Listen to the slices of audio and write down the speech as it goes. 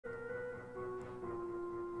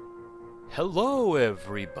Hello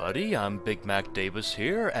everybody, I'm BigMacDavis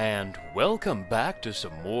here, and welcome back to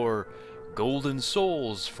some more Golden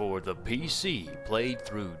Souls for the PC, played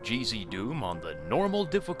through GZDoom on the normal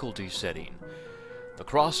difficulty setting. The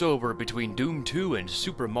crossover between Doom 2 and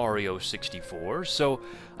Super Mario 64, so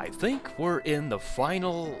I think we're in the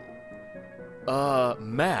final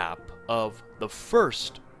map of the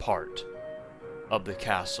first part of the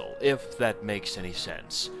castle, if that makes any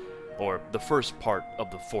sense. Or the first part of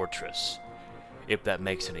the fortress, if that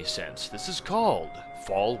makes any sense. This is called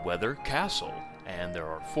Fall Weather Castle, and there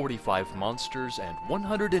are 45 monsters and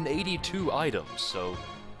 182 items, so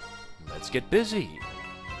let's get busy.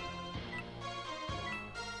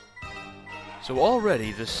 So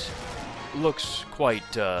already this looks quite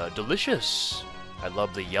delicious. I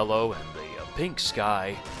love the yellow and the pink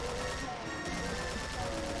sky,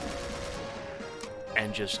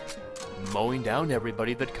 and just mowing down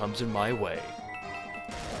everybody that comes in my way.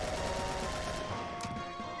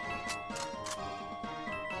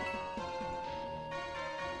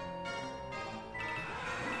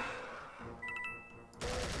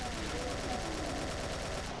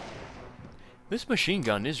 This machine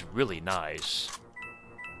gun is really nice.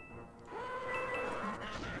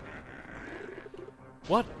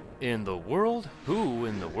 What in the world? Who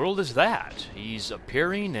in the world is that? He's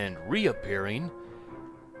appearing and reappearing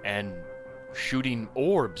and shooting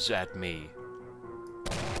orbs at me.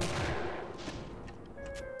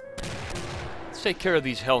 Let's take care of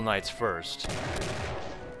these Hell Knights first,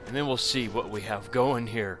 and then we'll see what we have going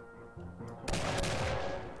here.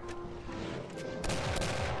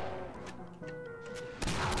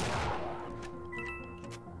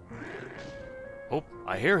 Oh,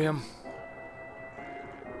 I hear him.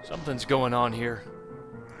 Something's going on here.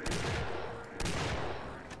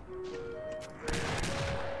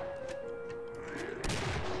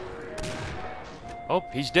 Oh,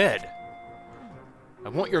 he's dead. I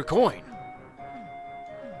want your coin.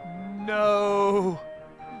 No.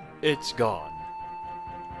 It's gone.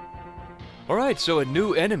 Alright, so a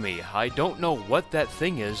new enemy. I don't know what that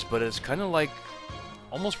thing is, but it's kind of like...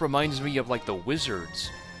 almost reminds me of like the wizards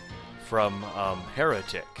from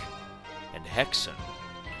Heretic and Hexen.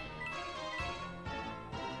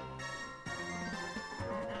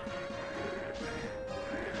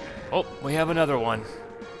 Oh, we have another one.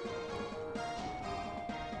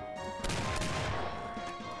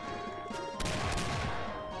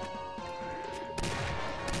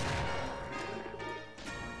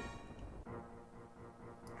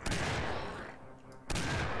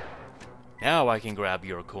 Now I can grab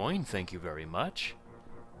your coin, thank you very much.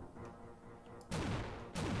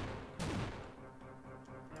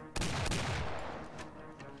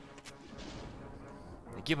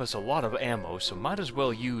 They give us a lot of ammo, so might as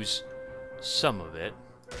well use some of it.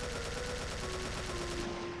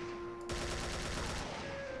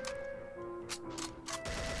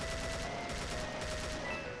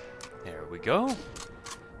 There we go.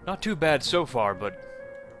 Not too bad so far, but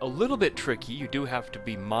a little bit tricky. You do have to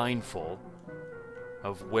be mindful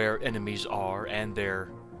of where enemies are and their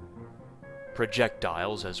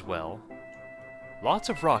projectiles as well. Lots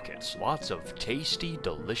of rockets. Lots of tasty,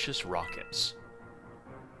 delicious rockets.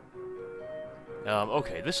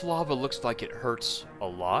 Okay, this lava looks like it hurts a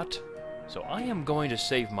lot, so I am going to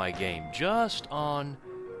save my game just on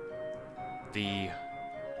the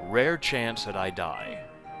rare chance that I die.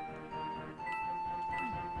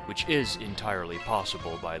 Which is entirely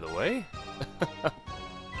possible, by the way.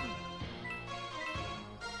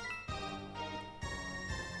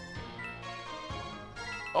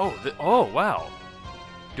 Oh, wow.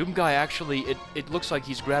 Doom Guy actually, it looks like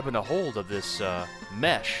he's grabbing a hold of this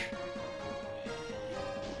mesh.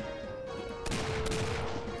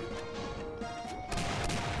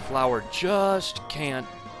 Flower just can't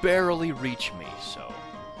barely reach me, so...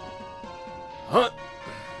 Huh?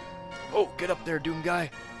 Oh, get up there, Doom Guy.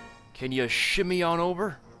 Can you shimmy on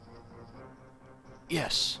over?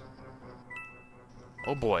 Yes.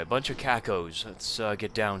 Oh boy, a bunch of cacos. Let's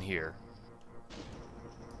get down here.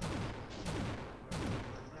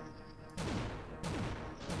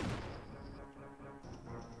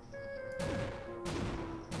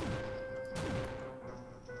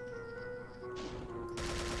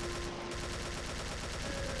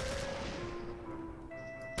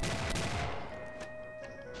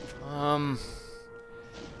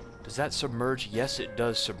 Does that submerge? Yes, it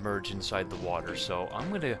does submerge inside the water, so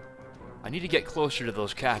I need to get closer to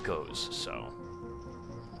those cacos, so...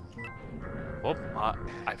 Oh,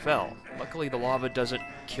 I fell. Luckily the lava doesn't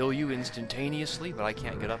kill you instantaneously, but I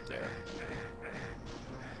can't get up there.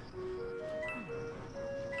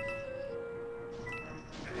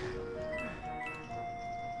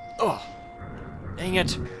 Oh, Dang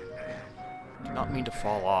it! Did not mean to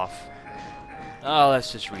fall off. Oh,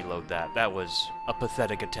 let's just reload that. That was a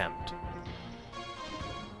pathetic attempt.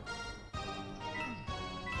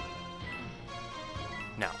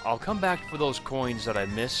 Now, I'll come back for those coins that I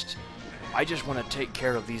missed. I just want to take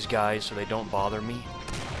care of these guys so they don't bother me.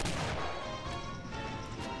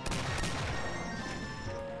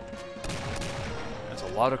 That's a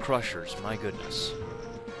lot of crushers, my goodness.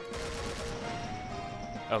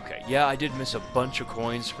 Okay, yeah, I did miss a bunch of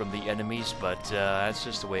coins from the enemies, but that's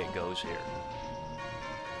just the way it goes here.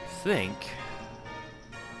 I think...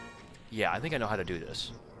 Yeah, I think I know how to do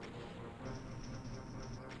this.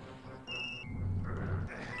 No,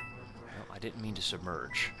 I didn't mean to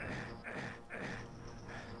submerge.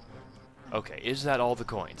 Okay, is that all the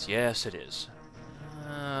coins? Yes, it is.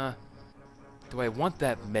 Do I want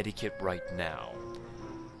that medikit right now?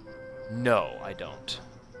 No, I don't.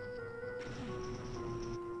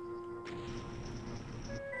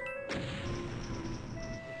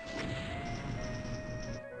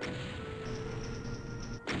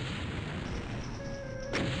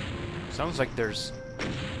 Sounds like there's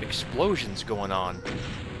explosions going on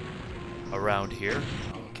around here.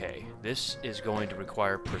 Okay, this is going to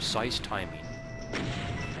require precise timing.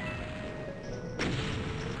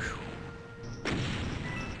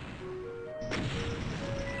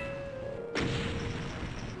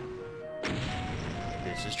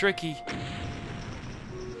 This is tricky.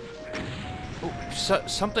 Oh,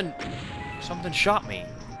 something shot me.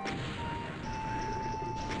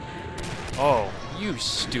 Oh, you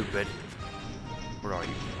stupid. Where are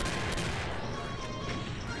you?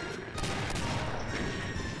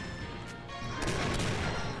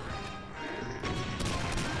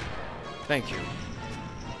 Thank you.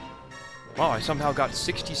 Wow, I somehow got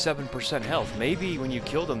 67% health. Maybe when you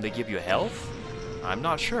kill them they give you health? I'm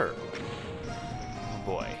not sure. Oh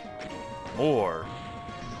boy. More.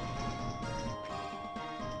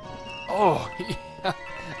 Oh, yeah.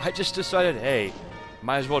 I just decided, hey,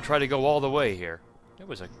 might as well try to go all the way here. It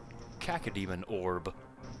was a Cacodemon orb.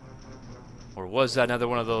 Or was that another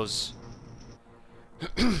one of those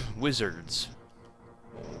wizards?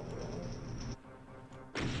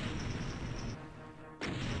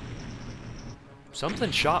 Something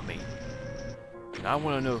shot me. And I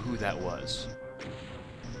want to know who that was.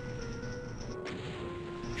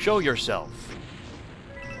 Show yourself.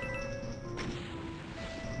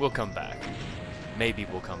 We'll come back. Maybe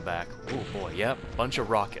we'll come back. Oh boy, yep, bunch of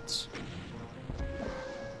rockets.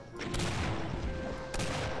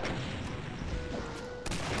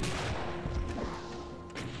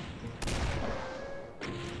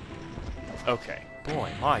 Okay,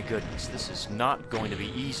 boy, my goodness, this is not going to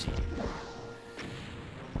be easy.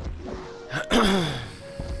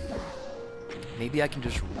 Maybe I can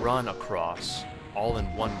just run across all in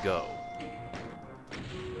one go.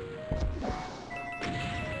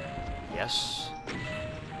 Yes,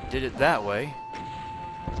 did it that way.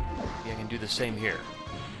 Maybe I can do the same here.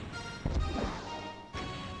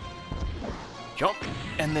 Jump,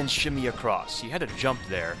 and then shimmy across. You had to jump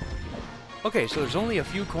there. Okay, so there's only a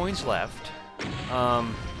few coins left.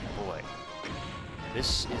 Boy.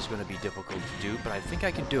 This is going to be difficult to do, but I think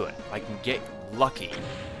I can do it. I can get lucky.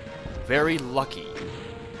 Very lucky.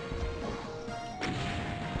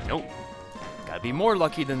 Nope. Gotta be more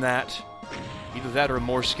lucky than that. Either that or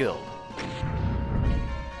more skilled.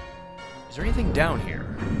 Is there anything down here?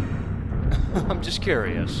 I'm just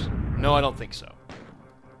curious. No, I don't think so.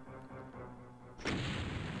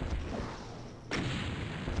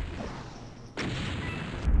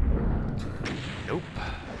 Nope.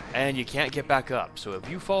 And you can't get back up, so if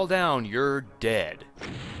you fall down, you're dead.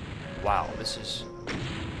 Wow, this is...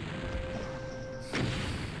 Is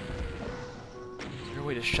there a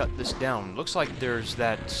way to shut this down? Looks like there's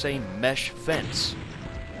that same mesh fence.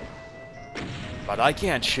 But I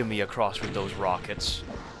can't shimmy across with those rockets.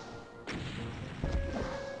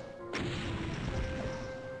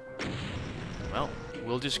 Well,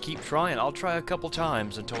 we'll just keep trying. I'll try a couple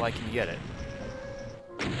times until I can get it.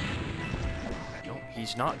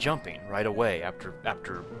 He's not jumping right away. After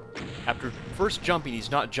first jumping, he's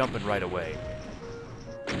not jumping right away.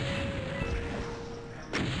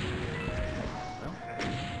 Well,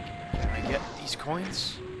 can I get these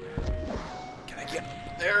coins? Can I get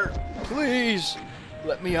up there? Please!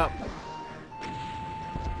 Let me up.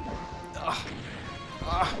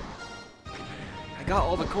 I got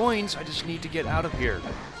all the coins. I just need to get out of here.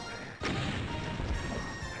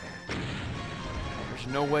 There's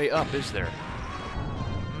no way up, is there?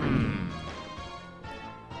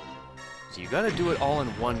 So you gotta do it all in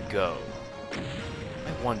one go.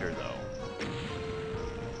 I wonder, though.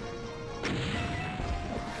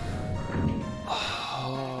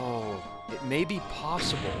 may be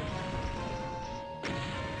possible.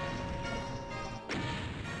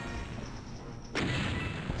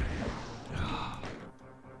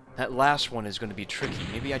 That last one is going to be tricky.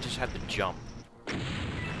 Maybe I just have to jump.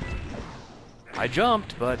 I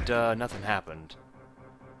jumped, but nothing happened.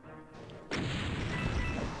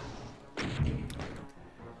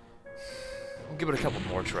 We'll give it a couple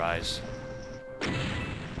more tries.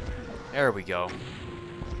 There we go.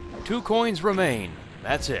 2 coins remain.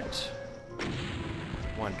 That's it.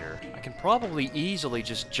 Wonder. I can probably easily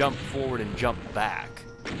just jump forward and jump back.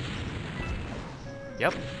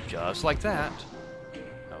 Yep, just like that.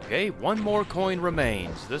 Okay, 1 more coin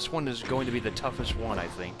remains. This one is going to be the toughest one, I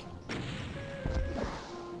think.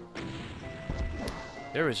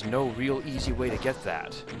 There is no real easy way to get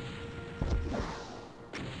that.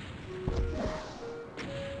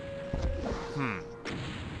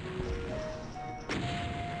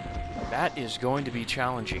 That is going to be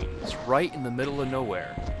challenging. It's right in the middle of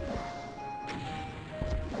nowhere.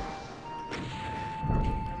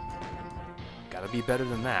 Gotta be better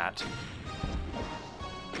than that.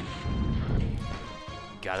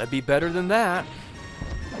 Gotta be better than that.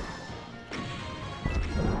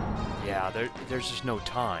 Yeah, there's just no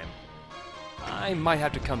time. I might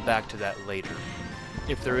have to come back to that later.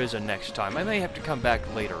 If there is a next time, I may have to come back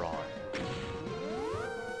later on.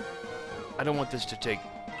 I don't want this to take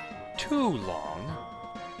too long.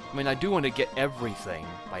 I mean, I do want to get everything,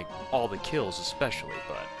 like all the kills especially,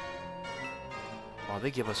 but... Oh, they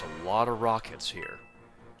give us a lot of rockets here.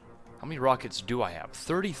 How many rockets do I have?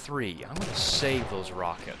 33. I'm going to save those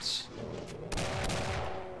rockets.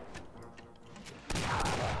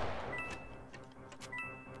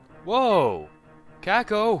 Whoa!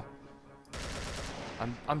 Kako!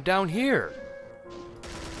 I'm down here.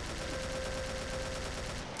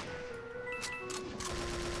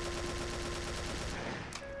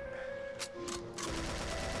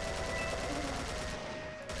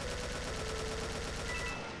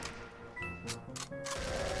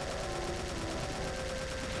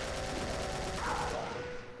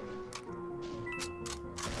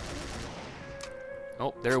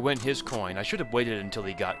 Oh, there went his coin. I should have waited until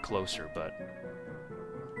he got closer, but...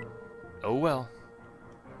 oh well.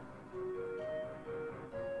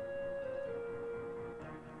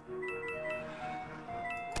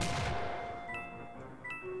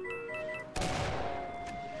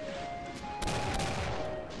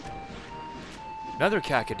 Another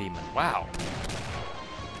cacodemon. Wow.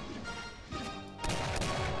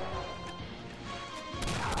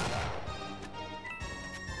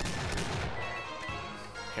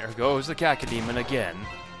 There goes the cacodemon again.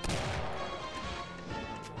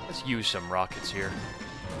 Let's use some rockets here.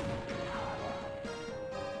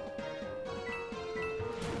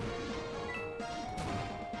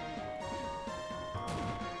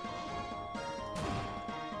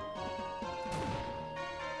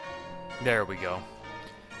 There we go.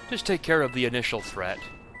 Just take care of the initial threat.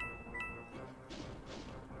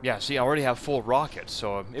 Yeah, see, I already have full rockets,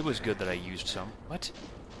 so it was good that I used some. What?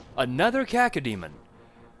 Another cacodemon!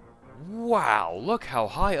 Wow, look how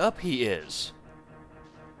high up he is.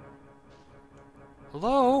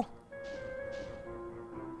 Hello?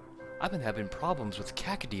 I've been having problems with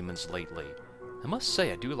cacodemons lately. I must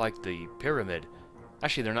say, I do like the pyramid.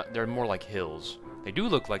 Actually, they're not, they're more like hills. They do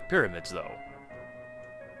look like pyramids, though.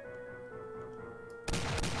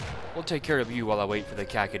 We'll take care of you while I wait for the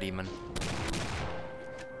cacodemon.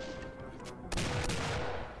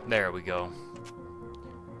 There we go.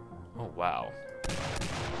 Oh, wow.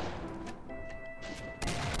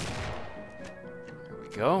 There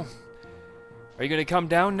we go. Are you gonna come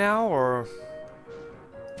down now, or...?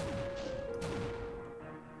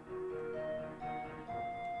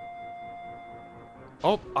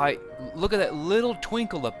 Oh, look at that little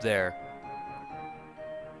twinkle up there.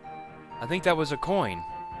 I think that was a coin.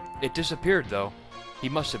 It disappeared, though. He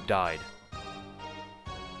must have died.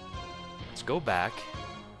 Let's go back.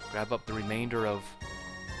 Grab up the remainder of...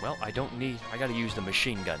 Well, I don't need... I gotta use the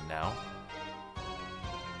machine gun now.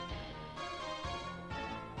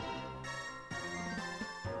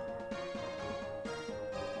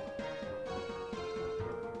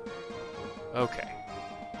 Okay.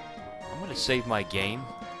 I'm gonna save my game,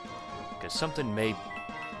 because something may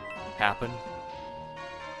happen.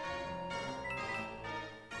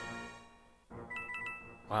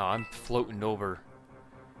 Wow, I'm floating over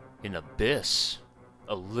an abyss.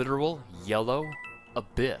 A literal yellow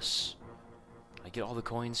abyss. Did I get all the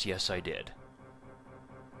coins? Yes, I did.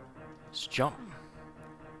 Let's jump.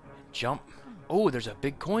 Jump. Oh, there's a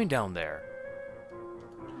big coin down there.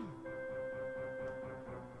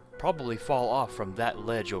 Probably fall off from that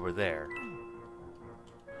ledge over there.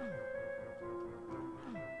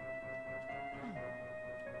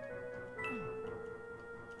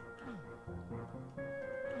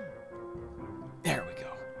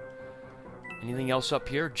 Anything else up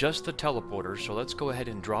here? Just the teleporter, so let's go ahead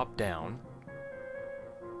and drop down.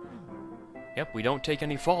 Yep, we don't take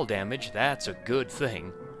any fall damage. That's a good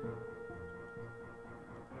thing.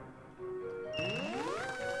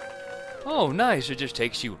 Oh, nice. It just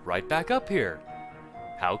takes you right back up here.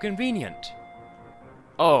 How convenient.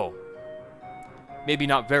 Oh. Maybe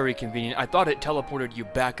not very convenient. I thought it teleported you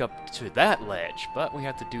back up to that ledge, but we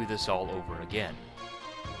have to do this all over again.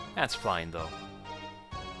 That's fine, though.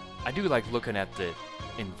 I do like looking at the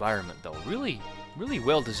environment, though. Really, really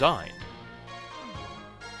well designed.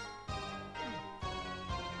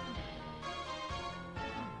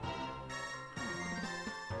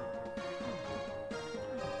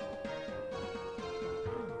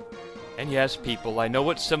 And yes, people, I know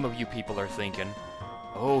what some of you people are thinking.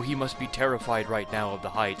 Oh, he must be terrified right now of the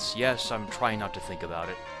heights. Yes, I'm trying not to think about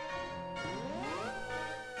it.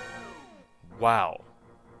 Wow.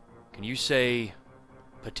 Can you say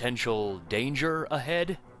potential danger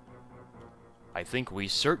ahead? I think we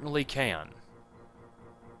certainly can.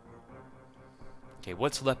 Okay,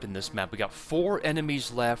 what's left in this map? We got 4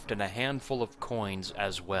 enemies left and a handful of coins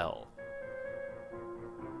as well.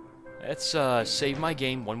 Let's save my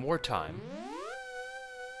game one more time.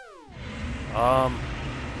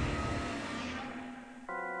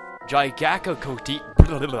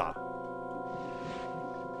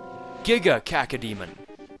 Giga Cacodemon.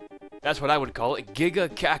 That's what I would call it, Giga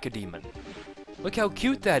Cacodemon. Look how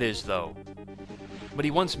cute that is, though. But he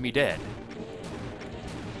wants me dead.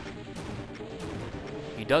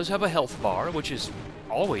 He does have a health bar, which is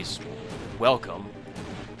always welcome.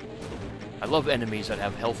 I love enemies that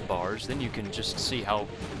have health bars, then you can just see how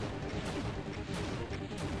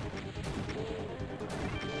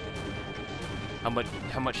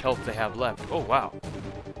much health they have left. Oh, wow.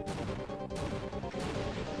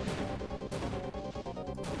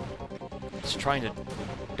 He's trying to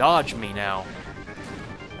dodge me now.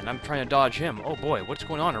 And I'm trying to dodge him. Oh boy, what's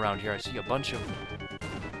going on around here? I see a bunch of...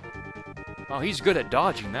 Oh, he's good at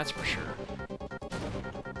dodging, that's for sure.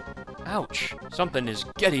 Ouch! Something is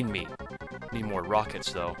getting me. Need more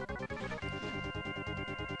rockets, though.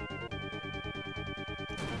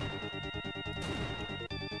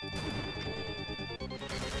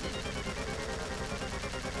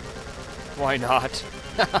 Why not?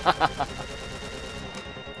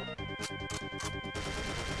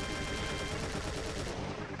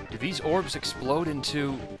 Do these orbs explode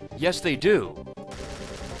into... Yes, they do.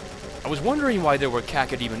 I was wondering why there were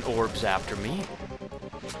Cacodemon orbs after me.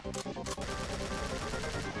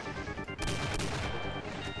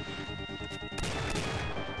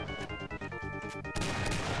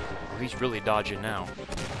 Oh, he's really dodging now.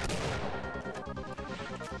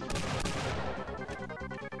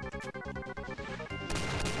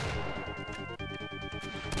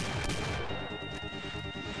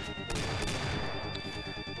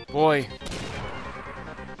 Boy,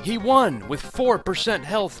 he won with 4%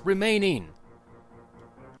 health remaining.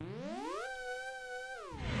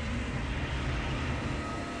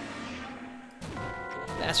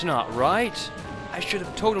 That's not right. I should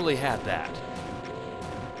have totally had that.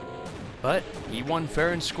 But he won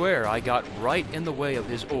fair and square. I got right in the way of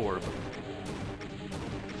his orb.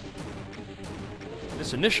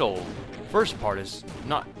 This initial first part is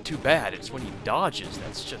not too bad. It's when he dodges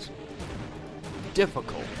that's just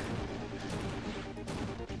difficult.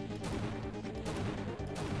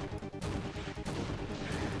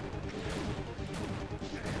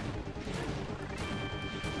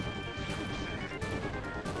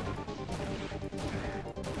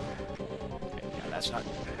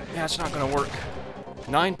 That's not gonna work.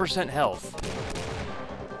 9% health.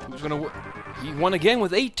 Who's gonna work? He won again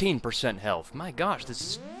with 18% health. My gosh,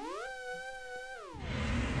 this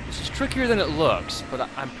is trickier than it looks, but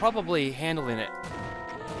I'm probably handling it.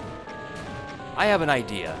 I have an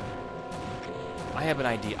idea.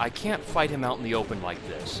 I can't fight him out in the open like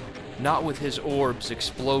this. Not with his orbs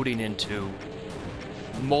exploding into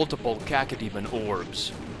multiple Cacodemon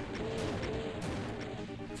orbs.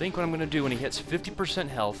 I think what I'm going to do when he hits 50%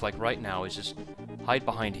 health, like right now, is just hide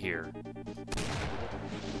behind here.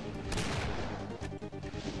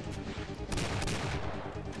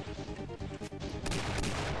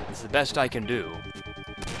 It's the best I can do.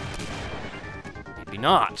 Maybe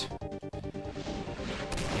not.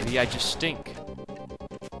 Maybe I just stink.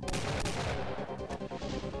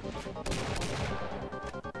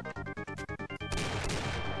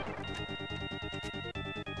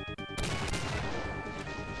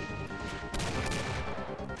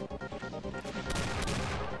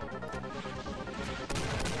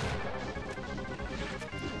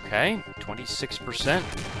 Okay, 26%,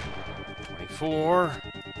 24,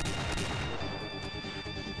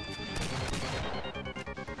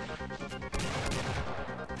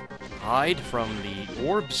 hide from the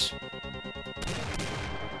orbs.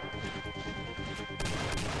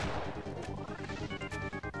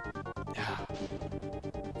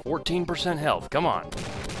 14% health, come on.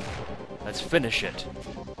 Let's finish it.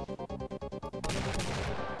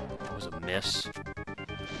 That was a miss.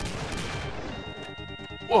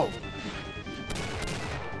 Whoa!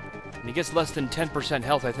 When he gets less than 10%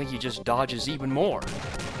 health, I think he just dodges even more.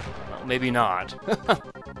 Well, maybe not.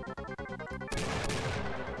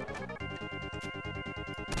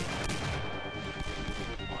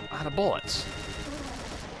 Out of bullets.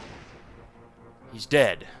 He's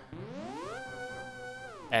dead.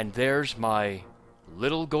 And there's my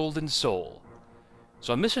little golden soul.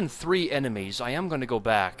 So I'm missing 3 enemies. I am going to go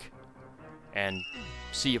back and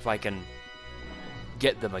see if I can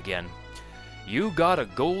get them again. You got a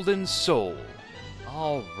golden soul.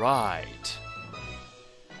 All right.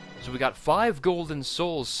 So we got 5 golden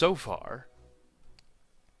souls so far.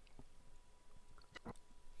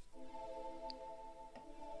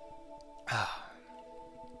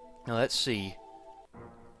 Now let's see.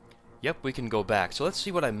 Yep, we can go back. So let's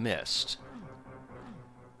see what I missed.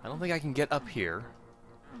 I don't think I can get up here.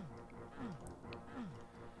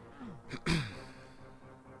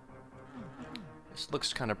 This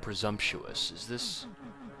looks kind of presumptuous. Is this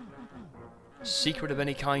a secret of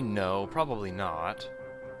any kind? No, probably not.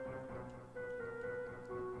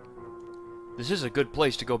 This is a good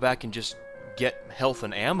place to go back and just get health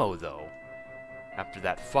and ammo, though, after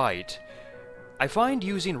that fight. I find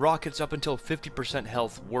using rockets up until 50%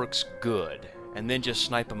 health works good, and then just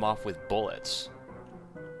snipe them off with bullets.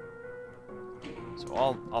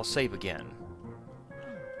 So I'll save again.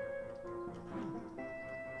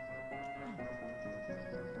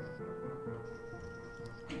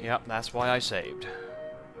 Yep, that's why I saved.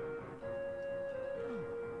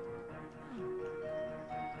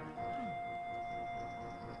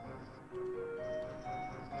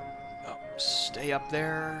 Oh, stay up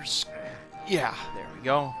there. Yeah, there we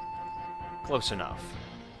go. Close enough.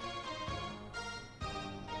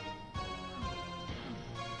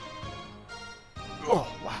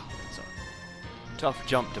 Oh, wow. That's a tough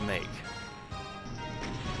jump to make.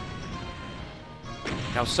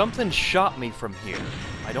 Now, something shot me from here.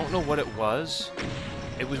 I don't know what it was.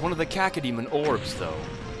 It was one of the Cacodemon orbs, though.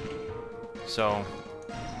 So...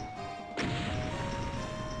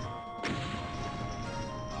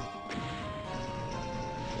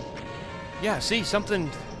 yeah, see,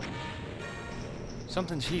 something's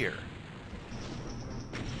here.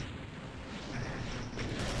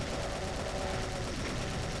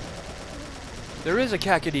 There is a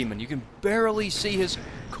Cacodemon. You can barely see his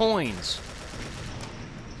coins.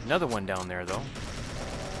 Another one down there, though.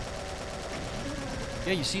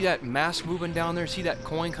 Yeah, you see that mask moving down there? See that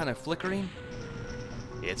coin kind of flickering?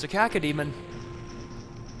 It's a Cacodemon.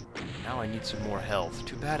 Now I need some more health.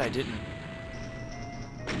 Too bad I didn't...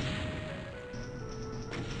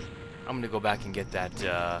 I'm gonna go back and get that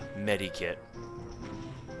medikit.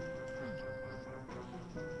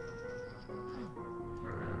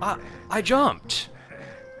 I jumped!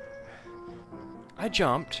 I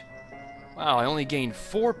jumped. Wow, I only gained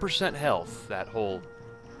 4% health that whole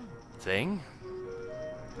thing.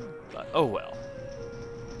 But oh well.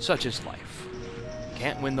 Such is life.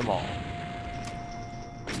 Can't win them all.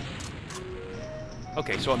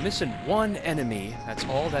 Okay, so I'm missing 1 enemy. That's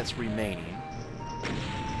all that's remaining.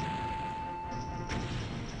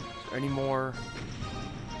 Any more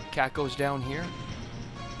cacos down here?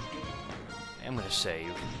 I'm gonna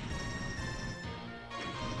save.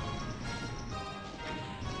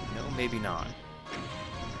 No, maybe not.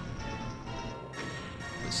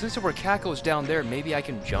 But since there were cacos down there, maybe I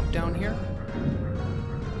can jump down here?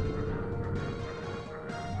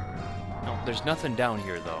 No, there's nothing down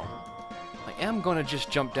here, though. I am gonna just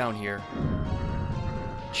jump down here.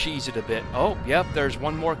 Cheese it a bit. Oh, yep, there's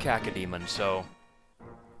one more Cacodemon, so...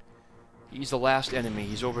 he's the last enemy.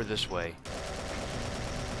 He's over this way.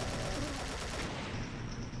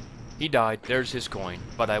 He died. There's his coin,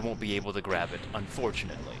 but I won't be able to grab it,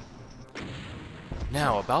 unfortunately.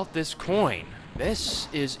 Now, about this coin. This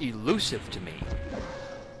is elusive to me.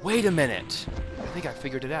 Wait a minute. I think I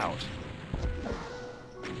figured it out.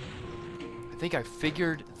 I think I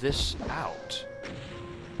figured this out.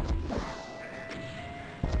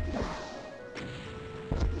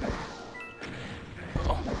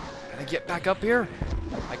 Get back up here.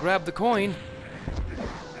 I grabbed the coin,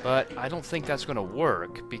 but I don't think that's gonna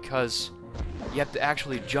work because you have to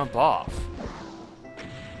actually jump off.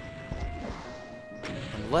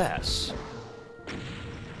 Unless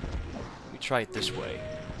we try it this way.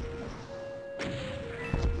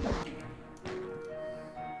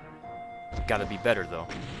 Gotta be better though.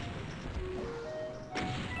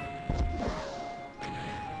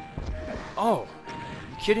 Oh,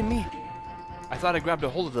 you kidding me? I thought I grabbed a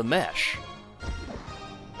hold of the mesh.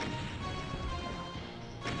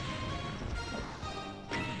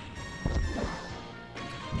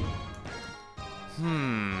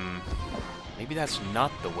 Maybe that's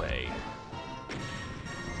not the way.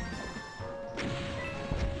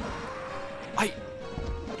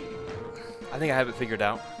 I think I have it figured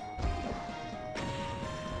out.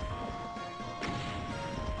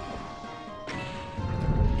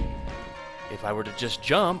 If I were to just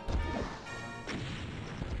jump...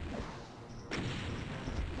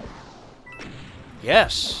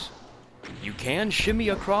 Yes! You can shimmy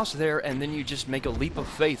across there, and then you just make a leap of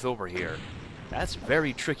faith over here. That's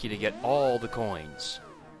very tricky to get all the coins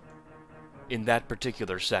in that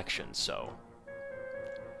particular section, so...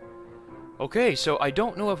 Okay, so I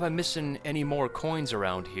don't know if I'm missing any more coins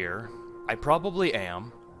around here. I probably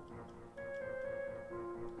am.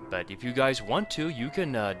 But if you guys want to, you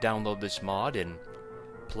can download this mod and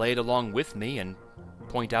play it along with me and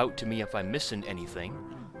point out to me if I'm missing anything.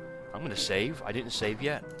 I'm gonna save. I didn't save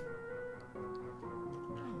yet.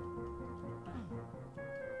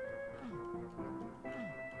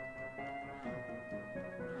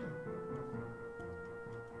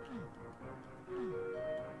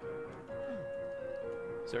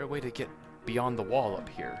 Is there a way to get beyond the wall up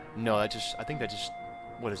here? No, I think that just...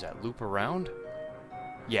 What is that, loop around?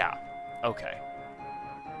 Yeah, okay.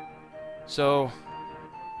 So...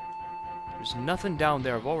 There's nothing down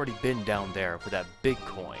there. I've already been down there for that big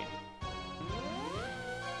coin.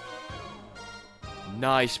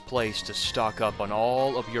 Nice place to stock up on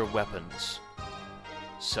all of your weapons.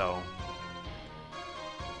 So...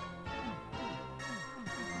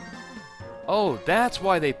 Oh, that's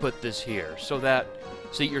why they put this here, so that...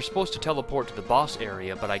 See, you're supposed to teleport to the boss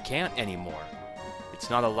area, but I can't anymore. It's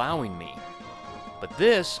not allowing me. But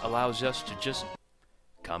this allows us to just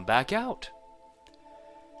come back out.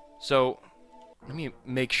 So, let me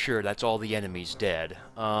make sure that's all the enemies dead.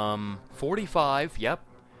 45, yep.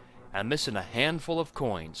 I'm missing a handful of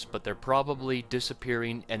coins, but they're probably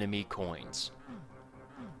disappearing enemy coins.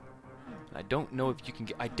 I don't know if you can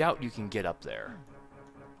get... I doubt you can get up there.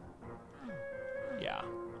 Yeah.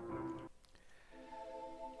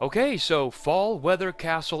 Okay, so Fall Weather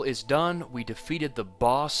Castle is done. We defeated the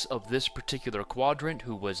boss of this particular quadrant,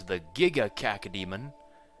 who was the Giga Cacodemon.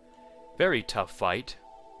 Very tough fight.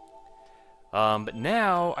 But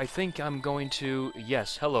now, I think I'm going to...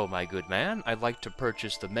 Yes, hello, my good man. I'd like to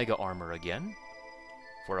purchase the Mega Armor again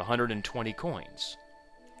for 120 coins.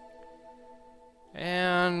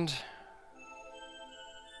 And...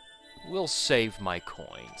 we'll save my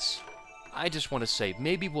coins. I just want to save.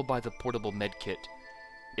 Maybe we'll buy the portable medkit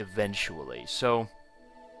eventually. So,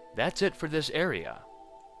 that's it for this area.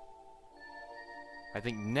 I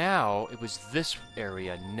think now it was this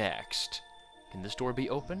area next. Can this door be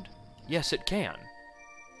opened? Yes, it can.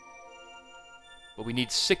 But we need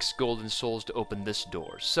 6 golden souls to open this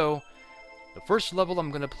door. So, the first level I'm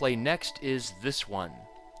going to play next is this one,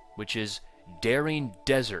 which is Daring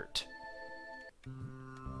Desert.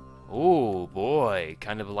 Oh boy,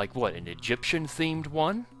 kind of like what, an Egyptian-themed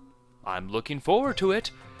one? I'm looking forward to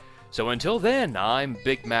it. So until then, I'm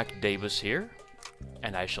BigMacDavis here,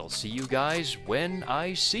 and I shall see you guys when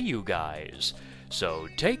I see you guys. So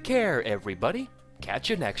take care, everybody. Catch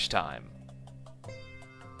you next time.